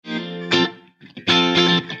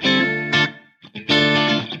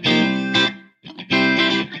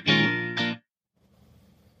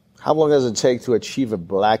how long does it take to achieve a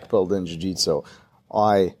black belt in jiu-jitsu?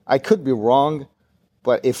 I could be wrong,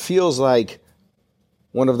 but it feels like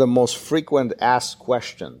one of the most frequent asked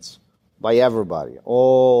questions by everybody,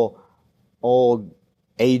 all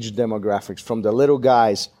age demographics, from the little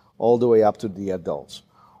guys all the way up to the adults.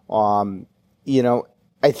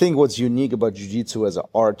 I think what's unique about jiu-jitsu as an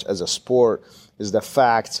art, as a sport, is the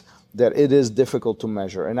fact that it is difficult to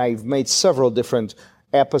measure. And I've made several different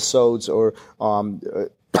episodes or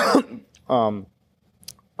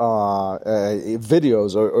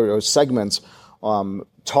videos or segments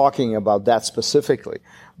talking about that specifically.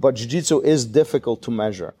 But jiu-jitsu is difficult to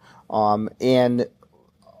measure. And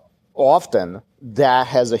often that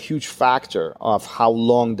has a huge factor of how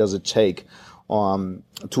long does it take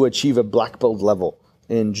to achieve a black belt level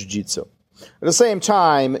in jiu-jitsu. At the same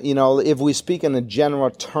time, if we speak in the general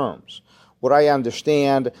terms, what I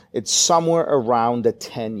understand, it's somewhere around the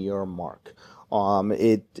 10-year mark.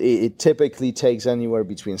 It typically takes anywhere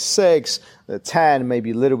between 6, 10, maybe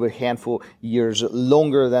a little bit handful years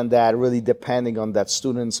longer than that, really depending on that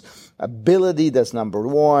student's ability. That's number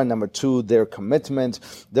one. Number two, their commitment,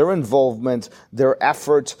 their involvement, their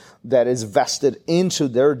effort that is vested into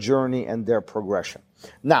their journey and their progression.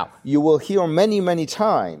 Now, you will hear many, many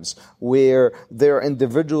times where there are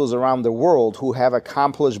individuals around the world who have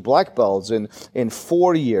accomplished black belts in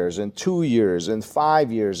 4 years, in 2 years, in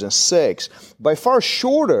 5 years, in 6, by far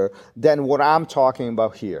shorter than what I'm talking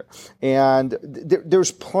about here. And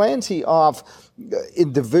there's plenty of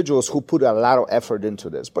individuals who put a lot of effort into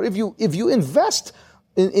this. But if you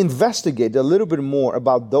investigate a little bit more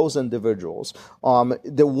about those individuals,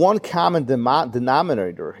 the one common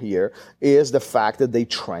denominator here is the fact that they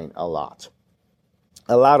train a lot.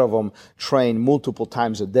 A lot of them train multiple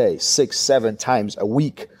times a day, 6, 7 times a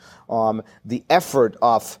week. The effort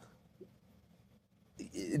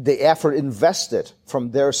invested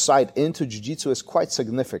from their side into jiu-jitsu is quite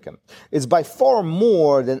significant. It's by far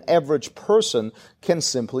more than average person can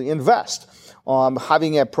simply invest.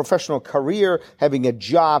 Having a professional career, having a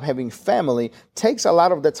job, having family takes a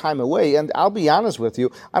lot of the time away. And I'll be honest with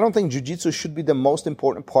you, I don't think jiu-jitsu should be the most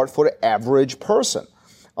important part for the average person.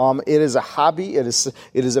 It is a hobby. It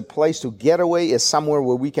is a place to get away. It's somewhere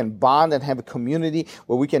where we can bond and have a community,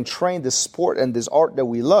 where we can train this sport and this art that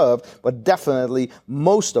we love. But definitely,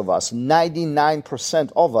 most of us,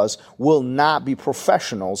 99% of us, will not be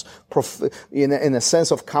professionals in a sense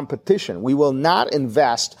of competition. We will not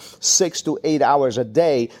invest 6 to 8 hours a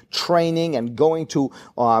day training and going to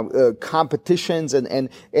competitions, and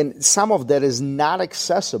some of that is not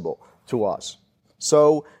accessible to us.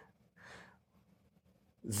 So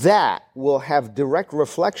that will have direct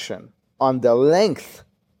reflection on the length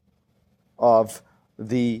of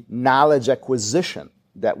the knowledge acquisition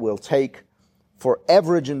that will take for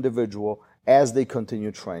average individual as they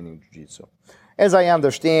continue training jiu-jitsu. As I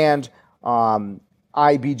understand, IBJJF,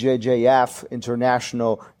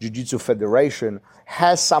 International Jiu-Jitsu Federation,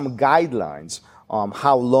 has some guidelines on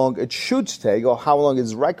how long it should take or how long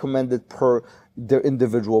is recommended per their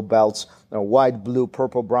individual belts, white, blue,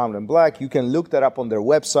 purple, brown, and black. You can look that up on their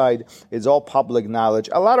website. It's all public knowledge.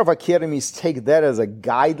 A lot of academies take that as a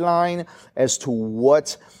guideline as to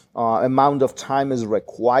what amount of time is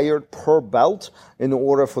required per belt in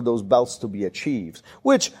order for those belts to be achieved,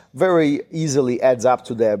 which very easily adds up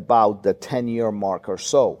to about the 10-year mark or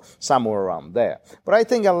so, somewhere around there. But I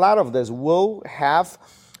think a lot of this will have,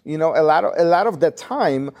 a lot of that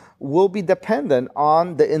time will be dependent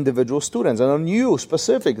on the individual students and on you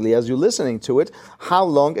specifically as you're listening to it, how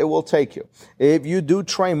long it will take you. If you do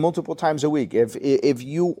train multiple times a week, if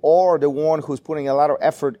you are the one who's putting a lot of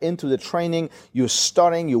effort into the training, you're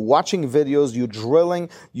studying, you're watching videos, you're drilling,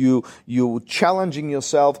 you challenging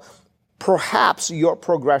yourself, perhaps your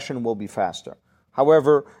progression will be faster.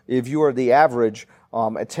 However, if you are the average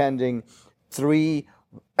attending 3,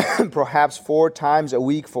 perhaps 4 times a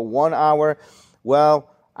week for 1 hour, well,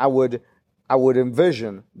 I would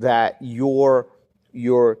envision that your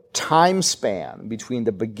time span between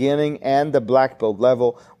the beginning and the black belt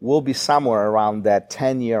level will be somewhere around that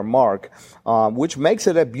 10-year mark, which makes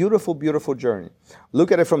it a beautiful, beautiful journey.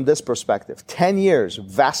 Look at it from this perspective. 10 years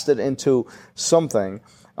vested into something,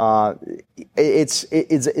 it's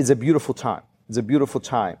a beautiful time. It's a beautiful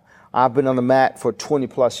time. I've been on the mat for 20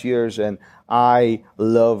 plus years and I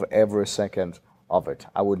love every second of it.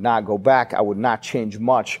 I would not go back. I would not change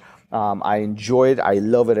much. I enjoy it. I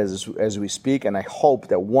love it as we speak, and I hope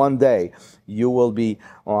that one day you will be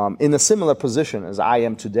in a similar position as I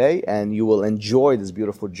am today, and you will enjoy this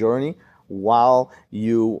beautiful journey while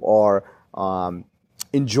you are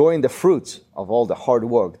enjoying the fruits of all the hard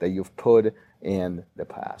work that you've put in the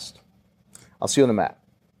past. I'll see you on the mat.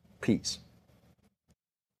 Peace.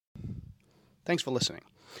 Thanks for listening.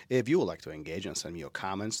 If you would like to engage and send me your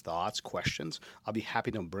comments, thoughts, questions, I'll be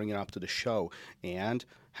happy to bring it up to the show and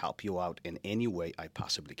help you out in any way I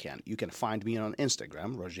possibly can. You can find me on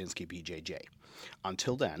Instagram, RozhinskiBJJ.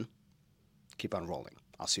 Until then, keep on rolling.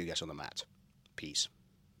 I'll see you guys on the mat. Peace.